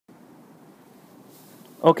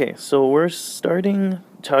Okay, so we're starting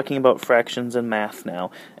talking about fractions in math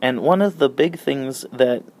now, and one of the big things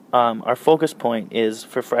that our focus point is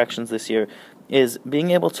for fractions this year is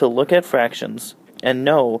being able to look at fractions and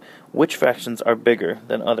know which fractions are bigger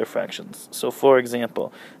than other fractions. So for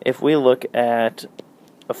example, if we look at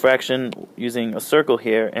a fraction using a circle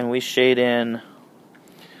here and we shade in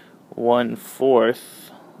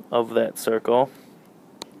 1/4 of that circle,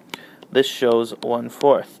 this shows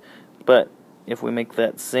 1/4. But if we make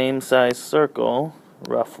that same size circle,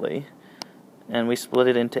 roughly, and we split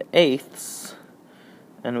it into eighths,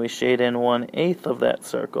 and we shade in 1/8 of that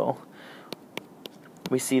circle,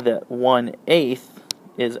 we see that 1/8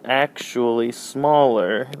 is actually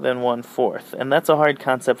smaller than 1/4. And that's a hard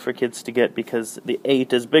concept for kids to get because the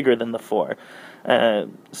 8 is bigger than the 4.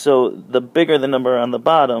 So the bigger the number on the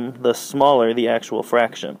bottom, the smaller the actual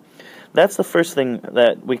fraction. That's the first thing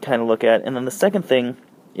that we kind of look at. And then the second thing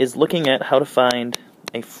is looking at how to find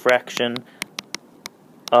a fraction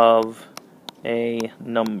of a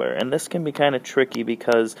number. And this can be kind of tricky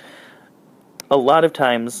because a lot of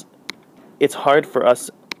times it's hard for us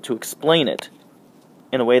to explain it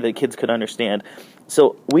in a way that kids could understand.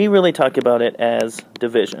 So we really talk about it as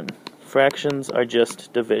division. Fractions are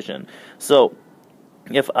just division. So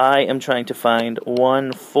if I am trying to find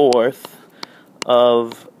 1/4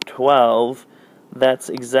 of 12, that's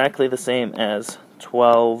exactly the same as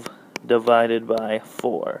 12 divided by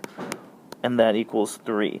 4, and that equals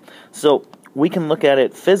 3. So we can look at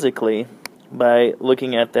it physically by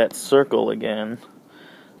looking at that circle again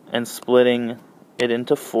and splitting it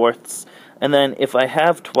into fourths. And then if I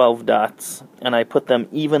have 12 dots and I put them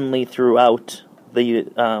evenly throughout the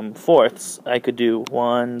fourths, I could do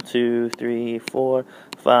 1, 2, 3, 4,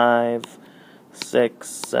 5, 6,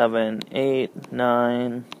 7, 8,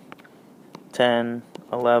 9, 10,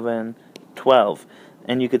 11, 12.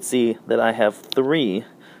 And you could see that I have 3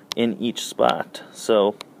 in each spot.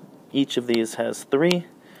 So each of these has 3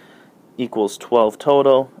 equals 12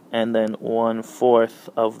 total, and then 1/4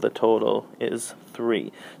 of the total is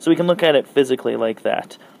 3. So we can look at it physically like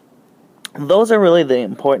that. Those are really the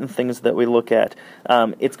important things that we look at.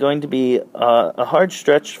 It's going to be a hard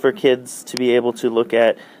stretch for kids to be able to look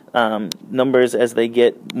at numbers as they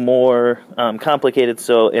get more complicated.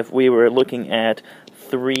 So if we were looking at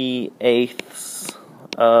 3/8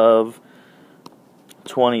 of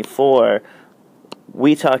 24,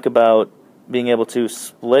 we talk about being able to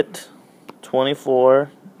split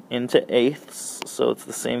 24 into eighths, so it's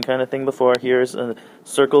the same kind of thing before. Here's a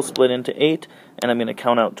circle split into 8, and I'm going to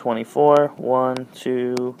count out 24. 1,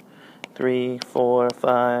 2, 3, 4,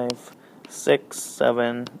 5, 6,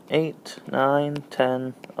 7, 8, 9,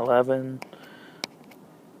 10, 11,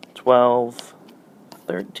 12,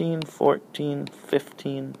 13, 14,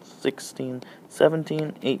 15, 16,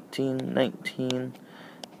 17, 18, 19,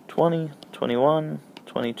 20, 21,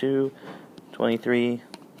 22, 23,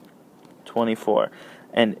 24.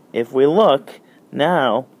 And if we look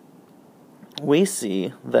now, we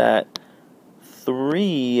see that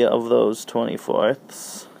 3 of those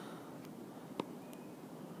 24ths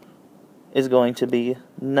is going to be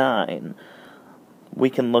 9. We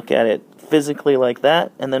can look at it physically like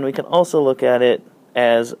that, and then we can also look at it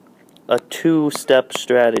as a 2-step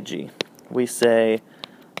strategy. We say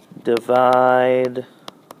divide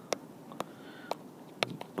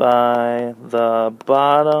by the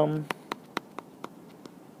bottom,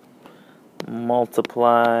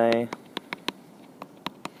 multiply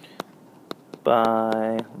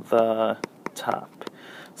by the top.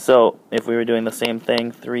 So if we were doing the same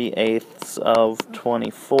thing, 3/8 of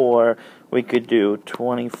 24, we could do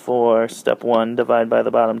 24, step 1, divide by the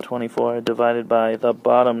bottom 24, divided by the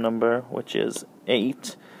bottom number, which is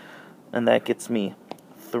 8, and that gets me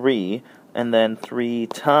 3, and then 3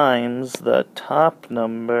 times the top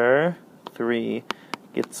number, 3,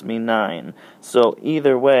 gets me 9. So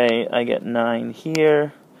either way, I get 9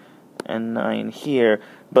 here and 9 here,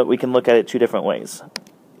 but we can look at it 2 different ways.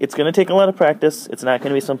 It's going to take a lot of practice. It's not going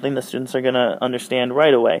to be something the students are going to understand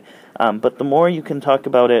right away. But the more you can talk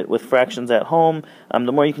about it with fractions at home,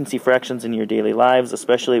 the more you can see fractions in your daily lives,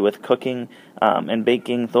 especially with cooking and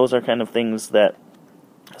baking. Those are kind of things that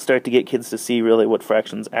start to get kids to see really what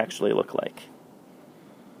fractions actually look like.